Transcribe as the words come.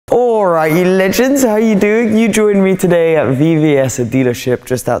Alright, you legends, how you doing? You joined me today at VVS, a dealership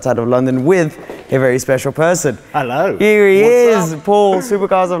just outside of London, with a very special person. Hello. Here he is, Paul,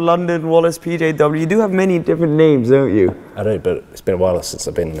 Supercars of London, Wallace, PJW. You do have many different names, don't you? I do, but it's been a while since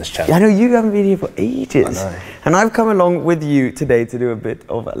I've been on this channel. Yeah, I know, you haven't been here for ages. I know. And I've come along with you today to do a bit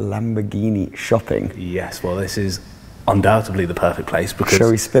of Lamborghini shopping. Yes, well, this is undoubtedly the perfect place because... Shall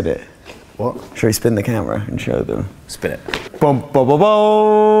we spin it? What? Shall we spin the camera and show them? Spin it. Boom, boom, boom,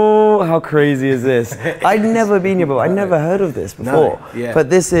 boom. How crazy is this? I'd never been here before. I'd never heard of this before. No, yeah. But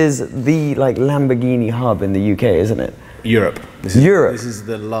this is the Lamborghini hub in the UK, isn't it? Europe. This is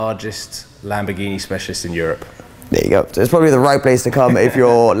the largest Lamborghini specialist in Europe. There you go. So it's probably the right place to come if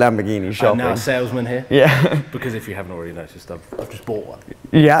you're Lamborghini shopping. I'm now a salesman here. Yeah. Because if you haven't already noticed, I've just bought one.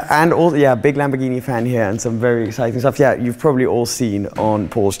 Yeah, and also, yeah, big Lamborghini fan here and some very exciting stuff. Yeah, you've probably all seen on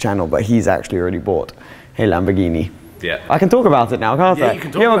Paul's channel, but he's actually already bought a Lamborghini. Yeah. I can talk about it now, can't I? Yeah, you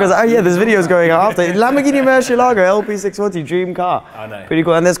can talk about because, oh yeah, this video's going out after. Lamborghini Murcielago LP640, dream car. I know. Pretty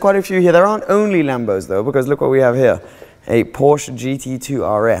cool, and there's quite a few here. There aren't only Lambos though, because look what we have here. A Porsche GT2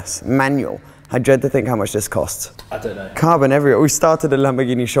 RS, manual. I dread to think how much this costs. I don't know. Carbon everywhere. We started a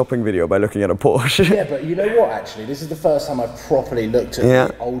Lamborghini shopping video by looking at a Porsche. Yeah, but you know what, actually? This is the first time I've properly looked at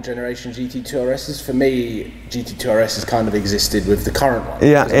the old generation GT2 RSs. For me, GT2 RSs kind of existed with the current one.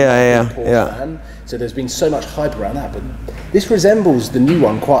 Yeah. So there's been so much hype around that, but this resembles the new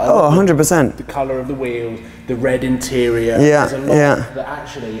one quite a lot. 100%. The colour of the wheels, the red interior. Yeah, there's a lot that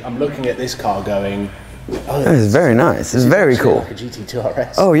actually, I'm looking at this car going, oh, it's very nice. It's very cool. Like a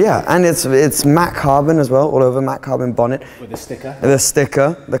GT2 RS. Oh yeah, and it's matte carbon as well, all over, matte carbon bonnet. With the sticker. The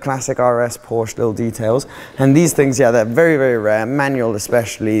sticker, the classic RS Porsche little details. And these things, yeah, they're very, very rare. Manual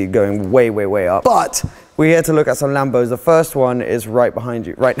especially, going way, way, way up. But we're here to look at some Lambos. The first one is right behind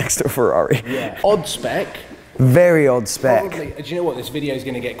you, right next to a Ferrari. Yeah. Odd spec. Very odd spec. Probably, do you know what? This video is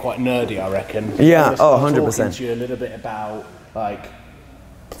going to get quite nerdy, I reckon. Yeah, oh, 100%. Talking to you a little bit about,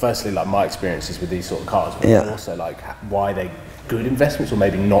 firstly, my experiences with these sort of cars, but also why they're good investments or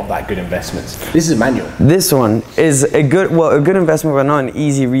maybe not that good investments. This is a manual. This one is a good investment, but not an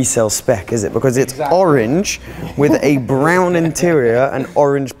easy resale spec, is it? Because it's orange with a brown interior and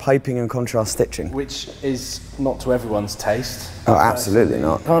orange piping and contrast stitching. Which is not to everyone's taste. Oh, absolutely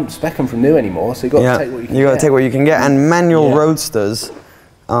not. You can't spec them from new anymore, so you've got to take what you can get. You've got to take what you can get, and manual roadsters,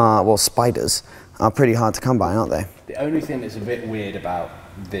 well, spiders, are pretty hard to come by, aren't they? The only thing that's a bit weird about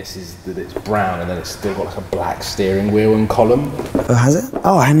this is that it's brown and then it's still got a black steering wheel and column. Oh, has it?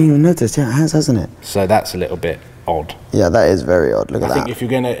 Oh, I hadn't even noticed. Yeah, it has, hasn't it? So that's a little bit odd. Yeah, that is very odd. Look at that. I think if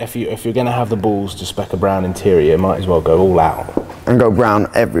you're gonna have the balls to spec a brown interior, you might as well go all out and go brown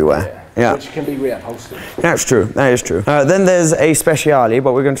everywhere. Yeah. Which can be reupholstered. That's true. That is true. Then there's a Speciale,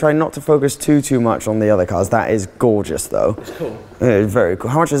 but we're going to try not to focus too much on the other cars. That is gorgeous, though. It's cool. It's very cool.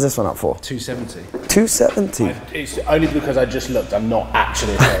 How much is this one up for? 270. 270. It's only because I just looked. I'm not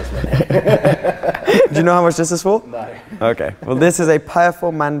actually a salesman. Do you know how much this is for? No. Okay. Well, this is a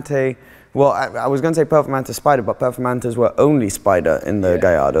Performante. Well, I was going to say Performante Spider, but Performantes were only Spider in the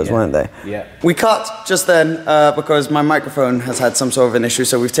Gallardos, weren't they? Yeah. We cut just then because my microphone has had some sort of an issue,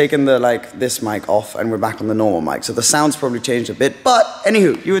 so we've taken the this mic off and we're back on the normal mic. So the sound's probably changed a bit. But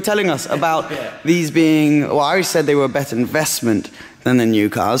anywho, you were telling us about these being, well, I always said they were a better investment than the new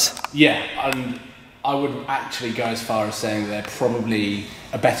cars. Yeah, and I would actually go as far as saying they're probably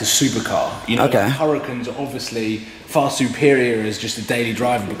a better supercar. You know, Hurricanes are obviously far superior as just a daily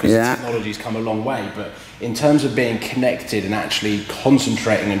driver because the technology's come a long way, but in terms of being connected and actually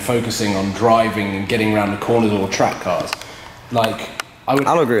concentrating and focusing on driving and getting around the corners or track cars,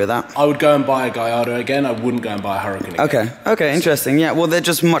 I'll agree with that. I would go and buy a Gallardo again. I wouldn't go and buy a Hurricane again. Okay, interesting. Yeah, well, they're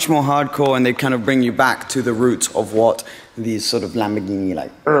just much more hardcore and they kind of bring you back to the roots of what these sort of Lamborghini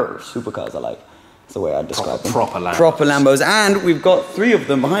supercars are like. That's the way I'd describe them. Proper Lambos. Proper Lambos. And we've got 3 of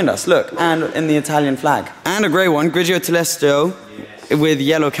them behind us, look, and in the Italian flag. And a grey one, Grigio Telesto, with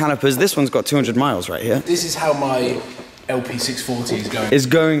yellow calipers. This one's got 200 miles right here. This is how my LP640 is going. Is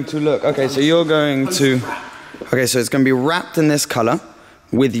going to look. Okay, so you're going to... Okay, so it's going to be wrapped in this colour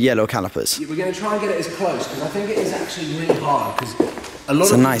with yellow calipers. Yeah, we're going to try and get it as close, because I think it is actually really hard, because a lot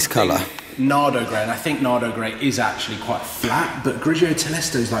it's a nice colour. Nardo grey, and I think Nardo grey is actually quite flat, but Grigio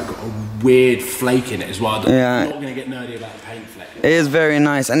Telesto's got a weird flake in it as well. I'm not going to get nerdy about the paint flake. It is very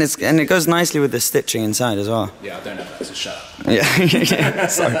nice, and it goes nicely with the stitching inside as well. Yeah, I don't know if that's a shut up. Yeah,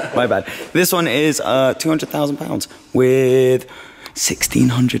 sorry, my bad. This one is £200,000 with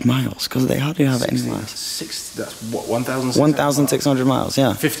 1,600 miles, because they hardly have any miles. That's what, 1,600? 1,600 miles,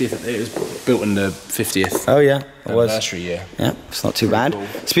 yeah. 50th, it was built in the 50th anniversary year. Yeah, it's not too bad. Cool.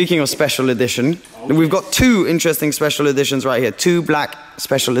 Speaking of special edition, we've got 2 interesting special editions right here. 2 black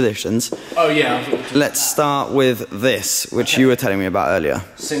special editions. Oh yeah. Let's start with this, which you were telling me about earlier.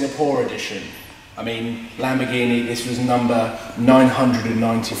 Singapore edition. I mean, Lamborghini, this was number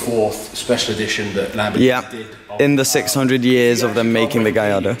 994th special edition that Lamborghini did. In the 600 years of them making the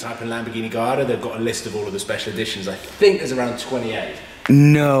Gallardo. Type in Lamborghini Gallardo, they've got a list of all of the special editions. I think there's around 28.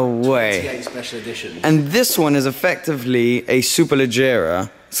 No way. 28 special editions. And this one is effectively a Superleggera.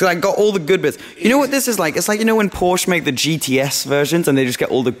 It's like got all the good bits. You know what this is like? It's like, you know when Porsche make the GTS versions and they just get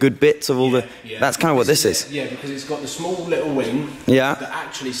all the good bits of all the... That's kind of what this is. Yeah, because it's got the small little wing that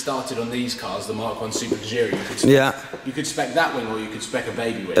actually started on these cars, the Mark 1 Superleggera. You could spec that wing or you could spec a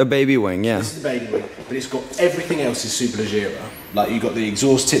baby wing. A baby wing, yeah. This is the baby wing, but it's got everything else is Superleggera. Like you got the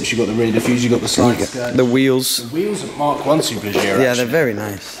exhaust tips, you got the rear diffuser, you got the slide skirt. The wheels. The wheels are Mark 1 Superleggera. Yeah, they're very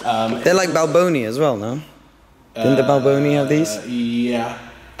nice. They're like Balboni as well, no? Didn't the Balboni have these? Yeah.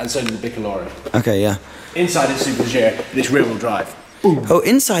 And so did the Bicolore. Okay, yeah. Inside is Superleggera, but it's rear-wheel drive. Boom. Oh,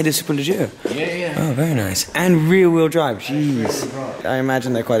 inside is Superleggera? Yeah. Oh, very nice. And rear-wheel drive, jeez. I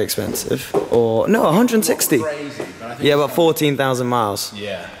imagine they're quite expensive. Or, no, 160. Crazy, but yeah, about 14,000 miles.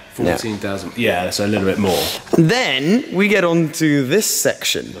 Yeah. 14,000. Yeah, that's a little bit more. Then we get on to this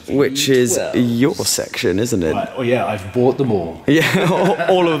section, which is your section, isn't it? Right. Oh yeah, I've bought them all. Yeah,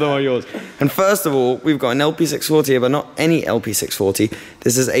 all of them are yours. And first of all, we've got an LP640 here, but not any LP640.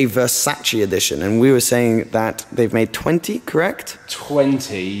 This is a Versace edition, and we were saying that they've made 20, correct?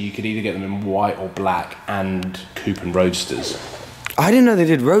 20. You could either get them in white or black, and coupe and roadsters. I didn't know they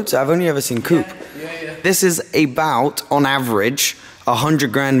did roadster. I've only ever seen coupe. Yeah. This is about, on average,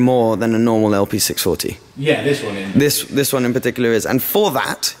 100 grand more than a normal LP640. Yeah, this one in. This one in particular is. And for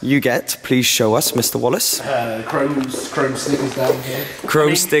that, you get, please show us, Mr. Wallace. Chrome stickers down here.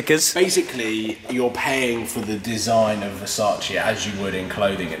 Chrome stickers. Basically, you're paying for the design of Versace as you would in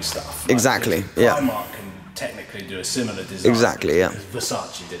clothing and stuff. Like exactly, yeah. Primark can technically do a similar design. Exactly, yeah.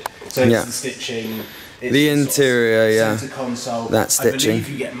 Versace did it. So it's the stitching. It's the interior, center console. That stitching. I believe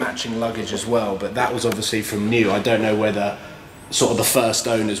you get matching luggage as well, but that was obviously from new. I don't know whether sort of the first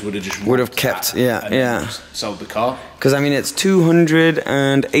owners would have just kept, sold the car. Because I mean, it's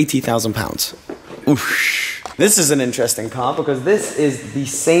 £280,000. Oosh. This is an interesting car because this is the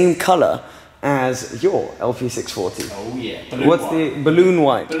same color as your LP640. Oh yeah. What's the balloon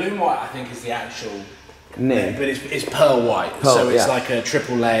white? Balloon white, I think, is the actual name, but it's pearl white. So it's like a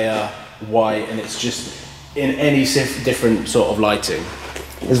triple layer white, and it's just in any different sort of lighting.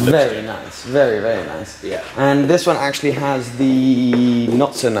 It's very nice, very nice. Yeah. And this one actually has the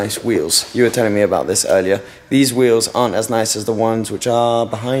not so nice wheels. You were telling me about this earlier. These wheels aren't as nice as the ones which are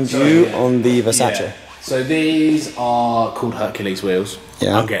behind you on the Versace. Yeah. So these are called Hercules wheels.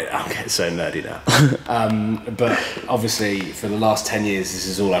 Yeah. I'll get so nerdy now. But obviously, for the last 10 years, this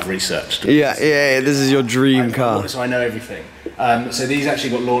is all I've researched. Yeah. This is your dream car. So I know everything. So these actually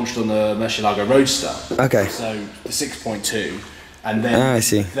got launched on the Murcielago Roadster. Okay. So the 6.2. And then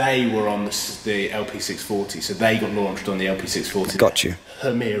they were on the LP640, so they got launched on the LP640. Got you.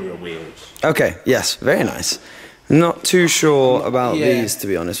 Hemera wheels. Okay, yes, very nice. Not too sure about these, to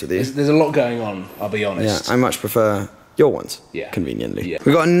be honest with you. There's a lot going on, I'll be honest. Yeah, I much prefer your ones, conveniently. Yeah.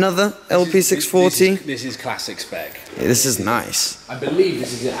 We got another LP640. This is classic spec. Yeah, this is nice. I believe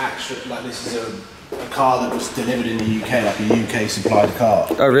this is an actual, this is a car that was delivered in the UK, like a UK supplied car.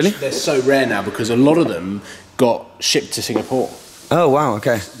 Oh, really? They're so rare now because a lot of them got shipped to Singapore. Oh wow,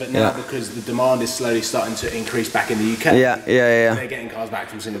 okay. But now because the demand is slowly starting to increase back in the UK. Yeah. They're getting cars back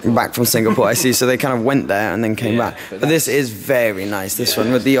from Singapore. Back from Singapore, I see. So they kind of went there and then came back. But this is very nice. This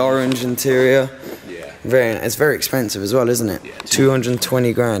one with the orange interior. Yeah. It's very expensive as well, isn't it? Yeah.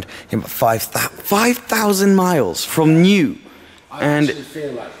 220 grand. Yeah, but 5,000 miles from new. I actually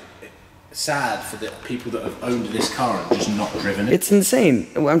feel like it's sad for the people that have owned this car and just not driven it. It's insane.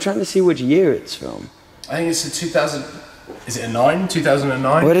 I'm trying to see which year it's from. I think it's a 2000. Is it a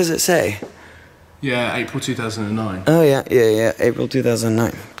 2009? What does it say? Yeah, April 2009. Oh yeah, April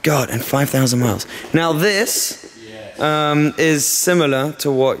 2009. God, and 5,000 miles. Now this is similar to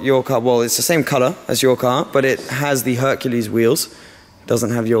what your car. Well, it's the same color as your car, but it has the Hercules wheels. It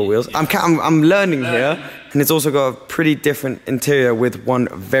doesn't have your wheels. I'm learning here, and it's also got a pretty different interior with one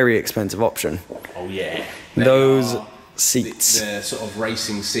very expensive option. Oh yeah. Those seats. The sort of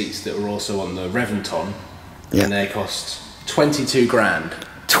racing seats that were also on the Reventon. And they cost 22 grand.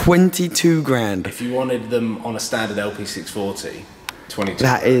 22 grand. If you wanted them on a standard LP640. 22.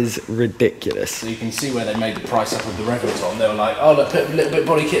 That is ridiculous. So you can see where they made the price up of the Reventon. They were like, oh, look, put a little bit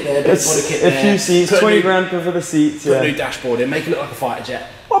body kit there, a bit body kit there. A few seats, 20 grand for the seats. Put a new dashboard in, make it look like a fighter jet.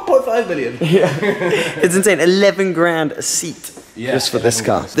 1.5 million. Yeah, it's insane. 11 grand a seat just for this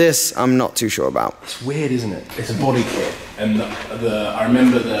car. This I'm not too sure about. It's weird, isn't it? It's a body kit, and I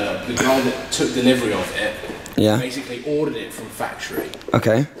remember the guy that took delivery of it. Basically ordered it from factory.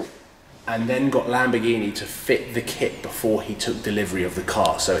 Okay. And then got Lamborghini to fit the kit before he took delivery of the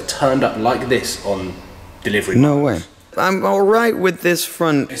car. So it turned up like this on delivery. No way. I'm alright with this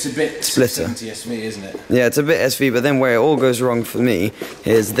front It's a bit splitter. 70 SV, isn't it? Yeah, it's a bit SV, but then where it all goes wrong for me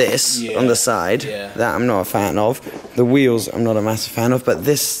is this on the side. That I'm not a fan of. The wheels I'm not a massive fan of, but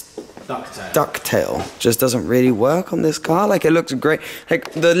this ducktail just doesn't really work on this car. Like, it looks great.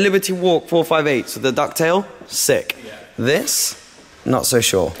 Like the Liberty Walk 458, so the ducktail, sick. This, not so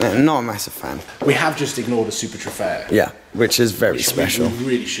sure. Not a massive fan. We have just ignored a Super Trofeo. Yeah, which is very special. We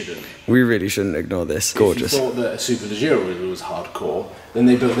really shouldn't. We really shouldn't ignore this. Gorgeous. If you thought that a Super Leggero was hardcore, then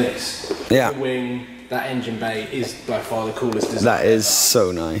they built this. Yeah. The wing, that engine bay is by far the coolest design. That is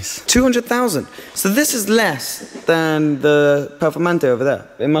so nice. 200,000. So this is less than the Performante over there.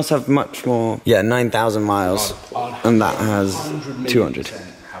 It must have much more. Yeah, 9,000 miles. And that has 200.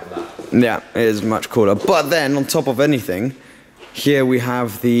 Yeah, it is much cooler. But then, on top of anything, here we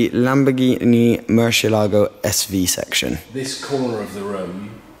have the Lamborghini Murcielago SV section. This corner of the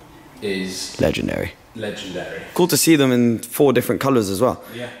room is legendary. Legendary. Cool to see them in 4 different colours as well.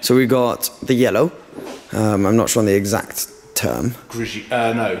 Yeah. So we got the yellow. I'm not sure on the exact term.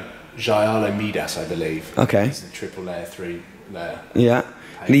 No, Giallo Midas, I believe. Okay. It's the triple layer, 3 layer. Yeah.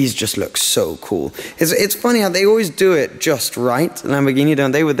 These just look so cool. It's funny how they always do it just right, Lamborghini,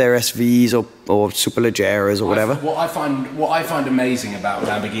 don't they, with their SVs or Superleggeras or whatever. What I find amazing about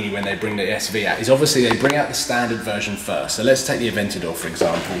Lamborghini when they bring the SV out is obviously they bring out the standard version first. So let's take the Aventador, for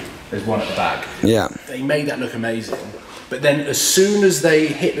example. There's one at the back. Yeah. They made that look amazing. But then as soon as they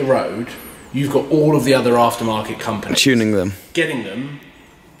hit the road, you've got all of the other aftermarket companies tuning them, getting them,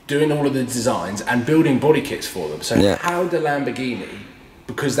 doing all of the designs and building body kits for them. So how do Lamborghini,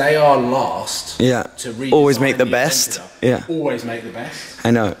 because they are last to always make the best. Always make the best.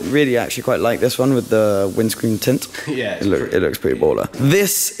 I know. Really actually quite like this one with the windscreen tint. Yeah. It looks pretty baller.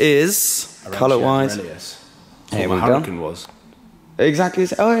 This is, colour-wise, here we Hurricane was. Exactly.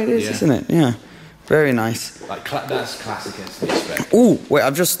 Oh, it is, isn't it? Yeah. Very nice. Like that's classic SV spec. Ooh, wait,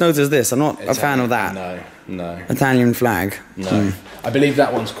 I've just noticed this. I'm not a fan of that. No. Italian flag. No. I believe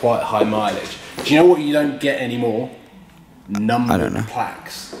that one's quite high mileage. Do you know what you don't get anymore? Numbered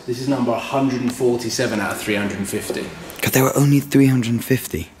plaques. This is number 147 out of 350. Because there were only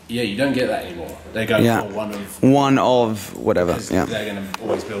 350. Yeah, you don't get that anymore. They go for one of whatever. Yeah. They're going to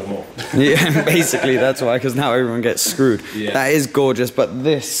always build more. Yeah, basically that's why, because now everyone gets screwed. Yeah. That is gorgeous, but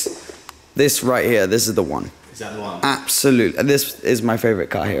this right here, this is the one. Is that the one? Absolutely. This is my favourite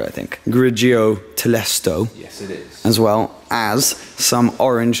car here, I think. Grigio Telesto. Yes, it is. As well as some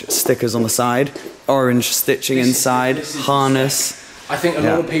orange stickers on the side, orange stitching inside, harness. I think a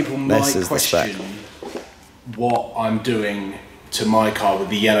lot of people might question what I'm doing to my car with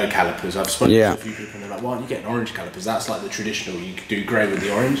the yellow calipers. I've spoken to a few people and they're like, why aren't you getting orange calipers? That's like the traditional, you do grey with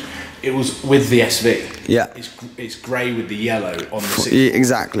the orange. It was with the SV. Yeah. It's grey with the yellow on the 6.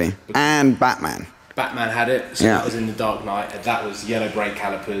 Exactly. And Batman. Batman had it, so that was in the Dark Knight. That was yellow brake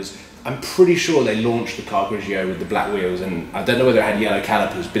calipers. I'm pretty sure they launched the car Grigio with the black wheels, and I don't know whether it had yellow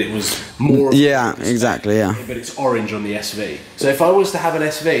calipers, but it was more. Yeah, exactly. Yeah. But it's orange on the SV. So if I was to have an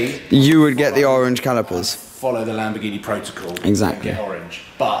SV, you would get the orange calipers. Follow the Lamborghini protocol. Exactly. And get orange.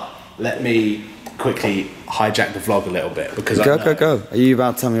 But let me quickly hijack the vlog a little bit because go. Are you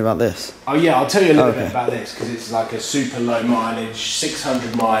about to tell me about this? Oh yeah, I'll tell you a little bit about this because it's like a super low mileage,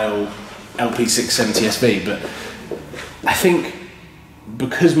 600 mile LP670 SV. But I think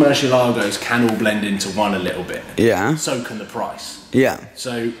because Murcielagos can all blend into one a little bit, so can the price. Yeah.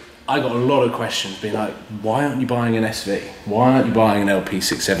 So I got a lot of questions being like, why aren't you buying an SV? Why aren't you buying an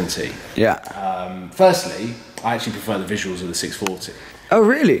LP670? Yeah. Firstly, I actually prefer the visuals of the 640. Oh,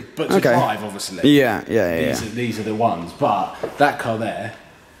 really? But to drive, obviously. Yeah. These are the ones. But that car there,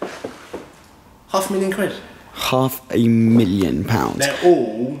 £500,000. £500,000. They're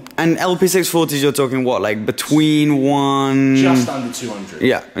all. And LP640s, you're talking what, like between one. Just under 200.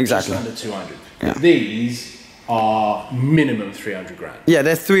 Yeah, exactly. Just under 200. Yeah. But these are minimum 300 grand. Yeah,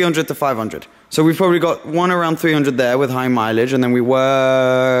 they're 300 to 500. So we've probably got one around 300 there with high mileage, and then we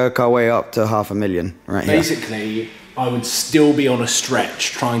work our way up to £500,000 right here. Basically, I would still be on a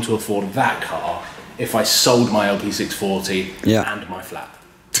stretch trying to afford that car if I sold my LP640 and my flat.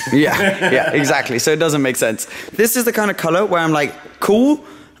 Yeah, exactly. So it doesn't make sense. This is the kind of color where I'm like, cool.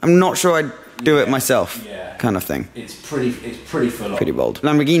 I'm not sure I'd do it myself. Kind of thing. It's pretty full on. Pretty bold.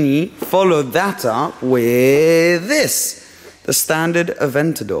 Lamborghini followed that up with this, the standard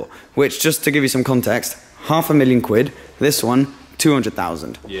Aventador, which, just to give you some context, £500,000. This one,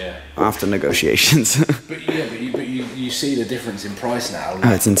 200,000. Yeah. After negotiations. but you see the difference in price now.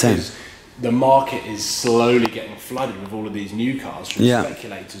 Oh, it's insane. The market is slowly getting flooded with all of these new cars from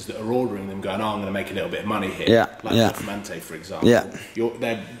speculators that are ordering them, going, "Oh, I'm going to make a little bit of money here." Like Performante, for example.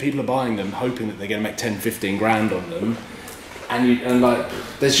 People are buying them, hoping that they're going to make 10, 15 grand on them. And like,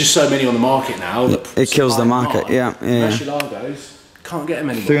 there's just so many on the market now. That it kills the market. Murcielagos can't get them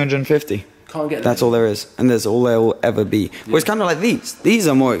anymore. 350. Can't get them. That's all there is, and there's all there will ever be. Well, it's kind of like these. These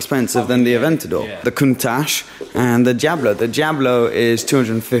are more expensive than the Aventador, the Countach, and the Diablo. The Diablo is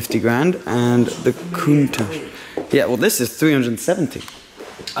 250 grand, and the Countach, well, this is 370.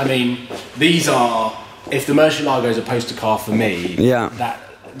 I mean, these are. If the Murcielago is a poster car for me, that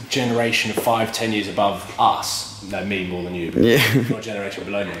generation of 5-10 years above us, no, me more than you, but not a generation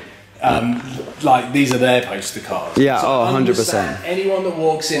below me. Like, these are their poster cars. So 100%. Anyone that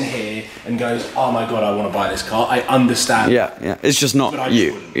walks in here and goes, "Oh my god, I want to buy this car," I understand. It's just not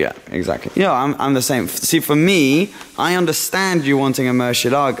you. Exactly. I'm the same. See, for me, I understand you wanting a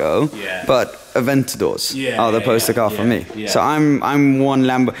Murcielago, but Aventadors are the poster car for me. So I'm one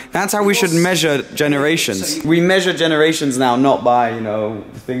Lambo. That's how we should measure generations. We measure generations now, not by the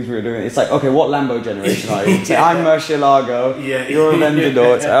things we were doing. It's like, okay, what Lambo generation are you? Say, I'm Murcielago. You're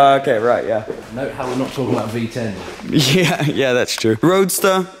Aventador. Okay, right. Note how we're not talking about V10. Yeah, that's true.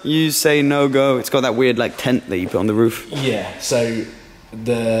 Roadster, you say no go. It's got that weird like tent that you put on the roof. So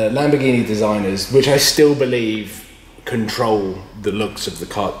the Lamborghini designers, which I still believe control the looks of the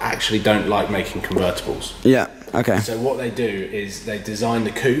car, actually don't like making convertibles. Okay. So what they do is they design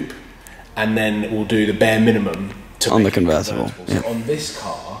the coupe and then will do the bare minimum to on make the convertible. So on this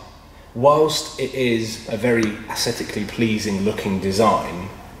car, whilst it is a very aesthetically pleasing looking design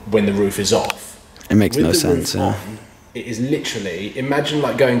when the roof is off, it makes no sense. On, it is literally, imagine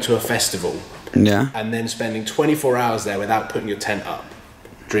like going to a festival and then spending 24 hours there without putting your tent up.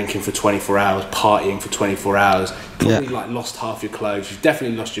 Drinking for 24 hours, partying for 24 hours, probably like lost half your clothes, you've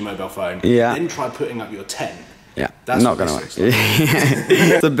definitely lost your mobile phone, then try putting up your tent. That's not gonna work.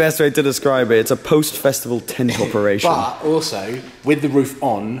 The best way to describe it, it's a post-festival tent operation. But also, with the roof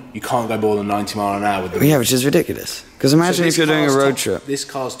on, you can't go more than 90 miles an hour with the roof. Which is ridiculous. Because imagine if you're doing a road trip. This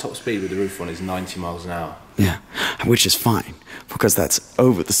car's top speed with the roof on is 90 miles an hour. Which is fine, because that's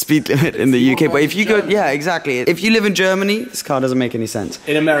over the speed limit in the UK. But if you go, exactly. If you live in Germany, this car doesn't make any sense.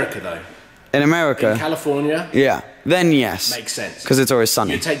 In America, though. In America. In California. Then yes. Makes sense. Because it's always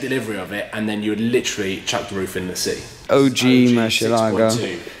sunny. You'd take delivery of it, and then you would literally chuck the roof in the sea. OG Murcielago.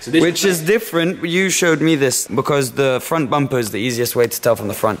 Which is different. You showed me this, because the front bumper is the easiest way to tell from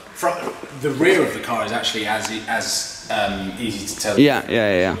the front. The rear of the car is actually as easy to tell.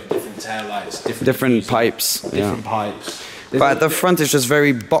 Different tail lights, different pipes. Different pipes. But the front is just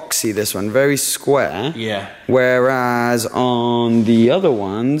very boxy, this one, very square. Whereas on the other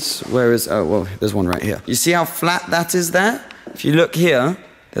ones, there's one right here. You see how flat that is there? If you look here,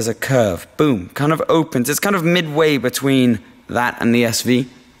 there's a curve. Boom, kind of opens. It's kind of midway between that and the SV,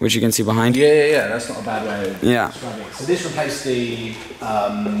 which you can see behind. That's not a bad way of describing it. So this replaced the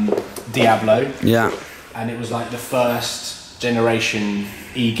Diablo. And it was like the first generation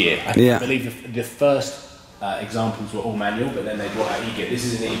E-gear. I believe the first examples were all manual, but then they brought out E-gear. This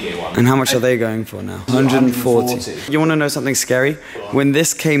is an E-gear one. And how much are they going for now? 140. You want to know something scary? When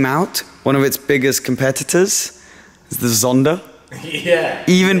this came out, one of its biggest competitors is the Zonda.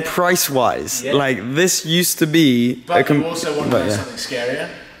 Even price-wise, like this used to be. But you also want to know something scarier?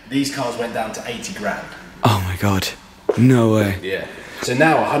 These cars went down to 80 grand. Oh my god, no way. So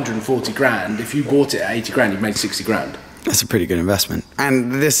now 140 grand. If you bought it at 80 grand, you've made 60 grand. That's a pretty good investment.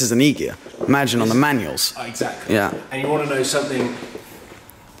 And this is an E-gear. Imagine on the manuals. Exactly. And you want to know something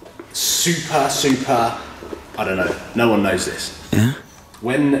super, I don't know, no one knows this.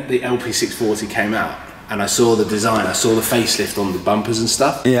 When the LP640 came out, and I saw the design, I saw the facelift on the bumpers and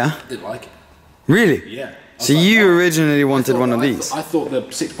stuff, didn't like it. Really? So you originally wanted one of these? I thought the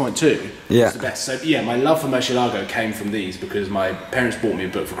 6.2 was the best. So my love for Murcielago came from these, because my parents bought me a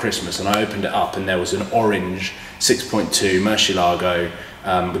book for Christmas, and I opened it up and there was an orange 6.2 Murcielago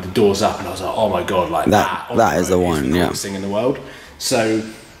with the doors up, and I was like, oh my god, like that is the one, the coolest thing in the world. So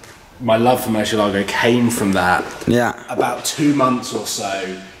my love for Murcielago came from that. About 2 months or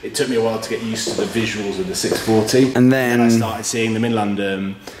so, it took me a while to get used to the visuals of the 640, and then I started seeing them in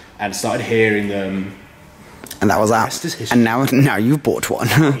London and started hearing them. And that was out. And now you've bought one.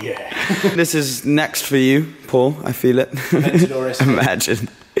 Yeah. This is next for you, Paul. I feel it. Imagine.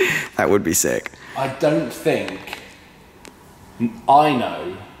 That would be sick. I don't think I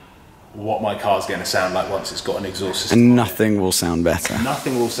know what my car's going to sound like once it's got an exhaust system. And nothing will sound better.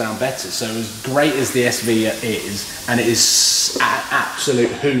 Nothing will sound better. So as great as the SV is, and it is an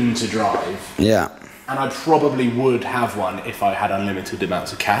absolute hoon to drive. Yeah. And I probably would have one if I had unlimited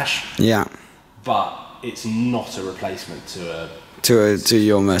amounts of cash. Yeah. But it's not a replacement to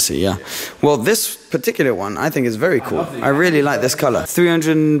your Mercy, yeah. Well, this particular one I think is very cool. I really like this color.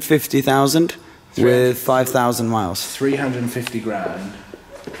 350,000 with 5,000 miles. 350 grand.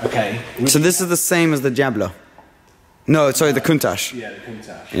 Okay. So this is the same as the Diablo. No, sorry, the Countach. Yeah, the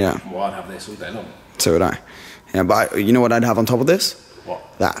Countach. Yeah. Well, I'd have this all day long. So would I. Yeah, but you know what I'd have on top of this? What?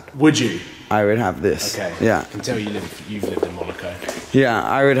 That. Would you? I would have this. Okay. Yeah. I can tell you've lived in Monaco. Yeah,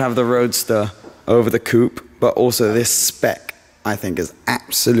 I would have the Roadster over the coupe, but also this spec I think is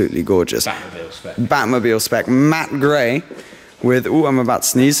absolutely gorgeous. Batmobile spec. Batmobile spec, matte grey with, ooh, I'm about to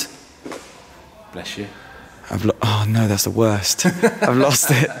sneeze. Bless you. Oh no, that's the worst. I've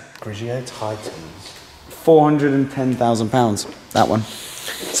lost it. Grigio Titans. £410,000, that one.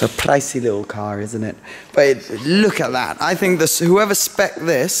 It's a pricey little car, isn't it? But look at that. I think whoever spec'd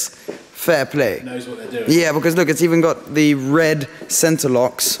this, fair play. Knows what they're doing. Yeah, because look, it's even got the red center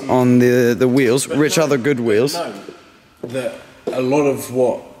locks on the wheels, which are the good wheels. No, that a lot of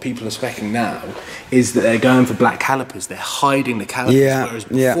what people are speccing now is that they're going for black calipers. They're hiding the calipers, whereas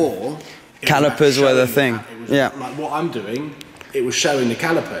before... Calipers were the thing. Like what I'm doing, it was showing the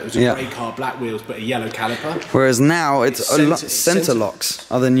caliper. It was a grey car, black wheels, but a yellow caliper. Whereas now it's center locks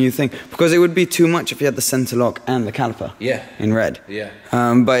are the new thing. Because it would be too much if you had the center lock and the caliper in red. Yeah.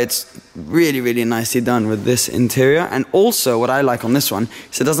 But it's really, really nicely done with this interior. And also what I like on this one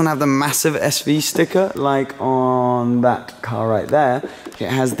is it doesn't have the massive SV sticker like on that car right there. It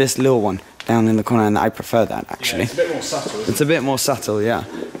has this little one down in the corner, and I prefer that actually. Yeah, it's a bit more subtle. It's a bit more subtle, yeah.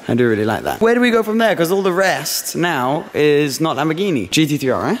 I do really like that. Where do we go from there? Because all the rest now is not Lamborghini.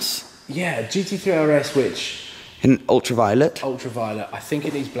 GT3 RS? Yeah, GT3 RS, which... In ultraviolet. Ultraviolet. I think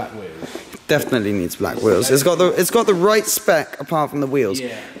it needs black wheels. Definitely needs black wheels. It's got the right spec apart from the wheels.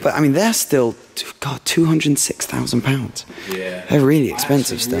 Yeah. But I mean, they're still, God, £206,000. Yeah. They're really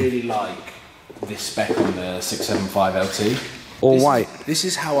expensive still. I really like this spec on the 675 LT. All white. This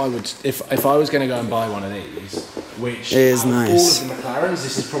is how I would, if I was going to go and buy one of these, which is nice. All of the McLarens,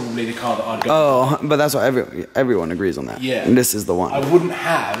 this is probably the car that I'd go. Oh, but that's what everyone agrees on that. Yeah. And this is the one. I wouldn't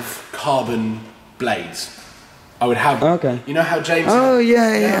have carbon blades. I would have. Okay. You know how James? Oh had,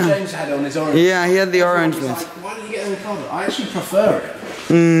 yeah, you know yeah. How James had it on his orange. Yeah, he had the orange one. Like, why don't you get them in carbon? I actually prefer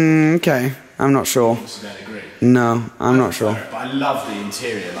it. Okay. I'm not sure. I don't agree. No, I'm not sure. But I love the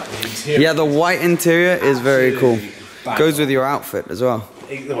interior. Like the interior. Yeah, the white interior is very cool. Goes with your outfit as well.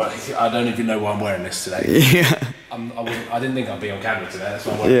 I don't even know why I'm wearing this today. Yeah. I didn't think I'd be on camera today. That's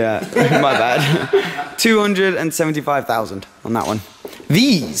why I'm wearing it. Yeah, my bad. 275,000 on that one.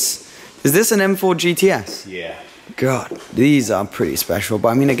 These. Is this an M4 GTS? Yeah. God, these are pretty special. But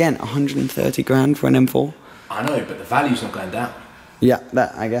I mean, again, 130 grand for an M4. I know, but the value's not going down. Yeah,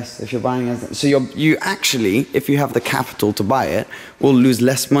 that I guess if you're buying it, so you actually, if you have the capital to buy it, will lose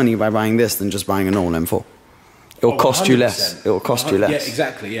less money by buying this than just buying a normal M4. It will cost you less. It will cost you less. Yeah,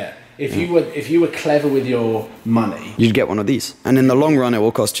 exactly. Yeah. If you were clever with your money, you'd get one of these, and in the long run, it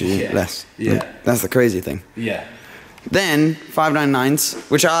will cost you less. Yeah. That's the crazy thing. Yeah. Then 599s,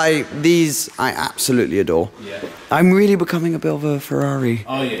 which I absolutely adore. Yeah. I'm really becoming a bit of a Ferrari.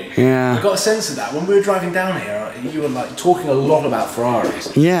 Are you? Yeah. I got a sense of that when we were driving down here. You were like talking a lot about Ferraris.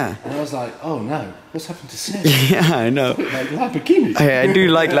 Yeah. And I was like, oh no, what's happened to Sid? Yeah, I know. Like Lamborghinis. I do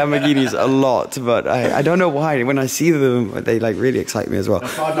like Lamborghinis a lot, but I don't know why. When I see them, they like really excite me as well. The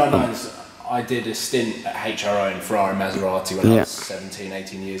 599s. I did a stint at HRO in Ferrari Maserati when I was 17,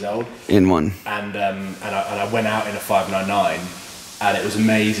 18 years old. In one. And I went out in a 599 and it was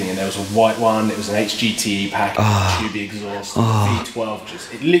amazing. And there was a white one, it was an HGTE package, tube exhaust,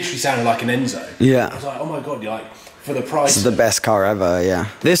 V12. It literally sounded like an Enzo. Yeah. I was like, oh my God, you're like, for the price. This is the best car ever, yeah.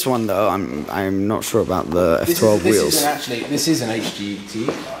 This one though, I'm not sure about the F12 wheels. This is an HGTE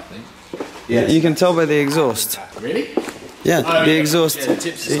car, I think. Yeah. You can tell by the exhaust. Really? Yeah, the exhaust. Yeah, the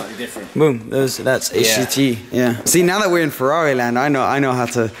tips are slightly different. Boom, that's HGT. Yeah. See, now that we're in Ferrari land, I know how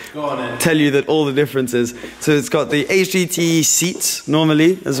to tell you that all the differences. So it's got the HGT seats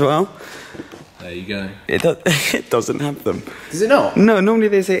normally as well. There you go. It doesn't have them. Does it not? No, normally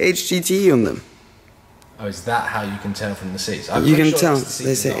they say HGT on them. Oh, is that how you can tell from the seats? You can tell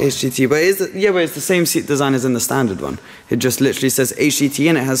they say HGT, but it's the same seat design as in the standard one. It just literally says HGT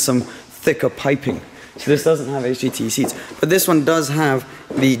and it has some thicker piping So this doesn't have HGT seats, but this one does have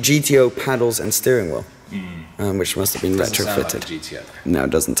the GTO paddles and steering wheel, which must have been retrofitted. Like a GTO. No, it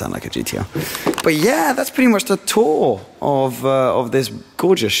doesn't sound like a GTO. But yeah, that's pretty much the tour of this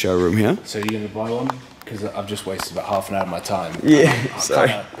gorgeous showroom here. So you're going to buy one? Because I've just wasted about half an hour of my time. Yeah, I'm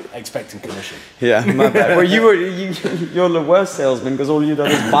sorry. Expecting commission. Yeah, my bad. Well, you're the worst salesman because all you've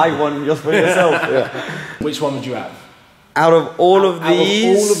done is buy one just for yourself. Yeah. Which one would you have? Out of all of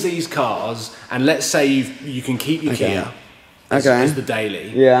these cars, and let's say you can keep your Kia as the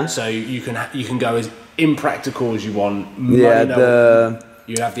daily. Yeah. So you can go as impractical as you want. Yeah.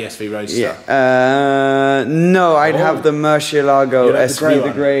 You'd have the SV Roadster. Yeah. No, I'd have the Murcielago SV,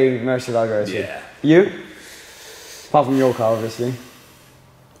 the grey Murcielago SV. Yeah. You? Apart from your car, obviously.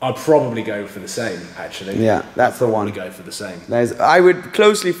 I'd probably go for the same, actually. Yeah, that's the one. I'd probably go for the same. I would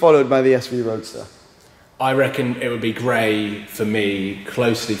closely followed by the SV Roadster. I reckon it would be grey for me,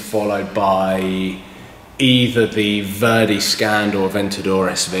 closely followed by either the Verdi Scand or Aventador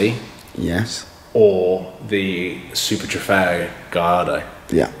SV. Yes. Or the Super Trofeo Gallardo.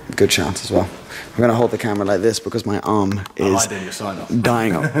 Yeah, good shout as well. I'm going to hold the camera like this because my arm is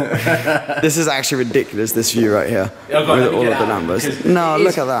dying up. This is actually ridiculous, this view right here. With all of the numbers. No,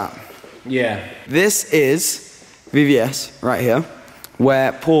 look at that. Yeah. This is VVS right here,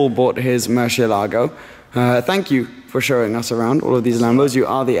 where Paul bought his Murcielago. Thank you for showing us around all of these Lambos. You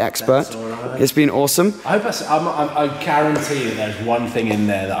are the expert. It's been awesome. I guarantee that there's one thing in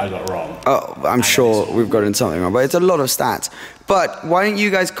there that I got wrong. Oh, I'm sure we've gotten something wrong, but it's a lot of stats. But why don't you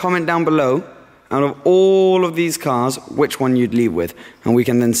guys comment down below, out of all of these cars, which one you'd leave with, and we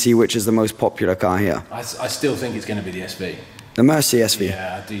can then see which is the most popular car here. I still think it's going to be the SV. The Mercy SV.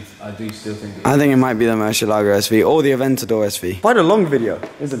 Yeah, I do still think I think it might be the Murcielago SV or the Aventador SV. Quite a long video,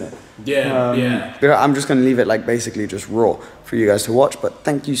 isn't it? Yeah, yeah. I'm just going to leave it like basically just raw for you guys to watch, but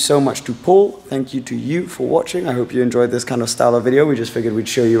thank you so much to Paul. Thank you to you for watching. I hope you enjoyed this kind of style of video. We just figured we'd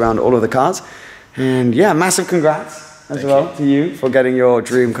show you around all of the cars. And yeah, massive congrats as well to you for getting your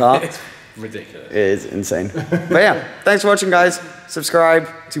dream car. It's ridiculous. It is insane. But yeah, thanks for watching, guys. Subscribe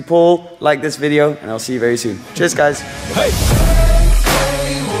to Paul, like this video, and I'll see you very soon. Cheers, guys. Hey.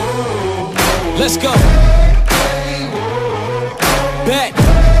 Let's go. Back.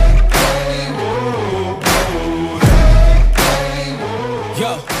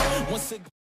 Yo.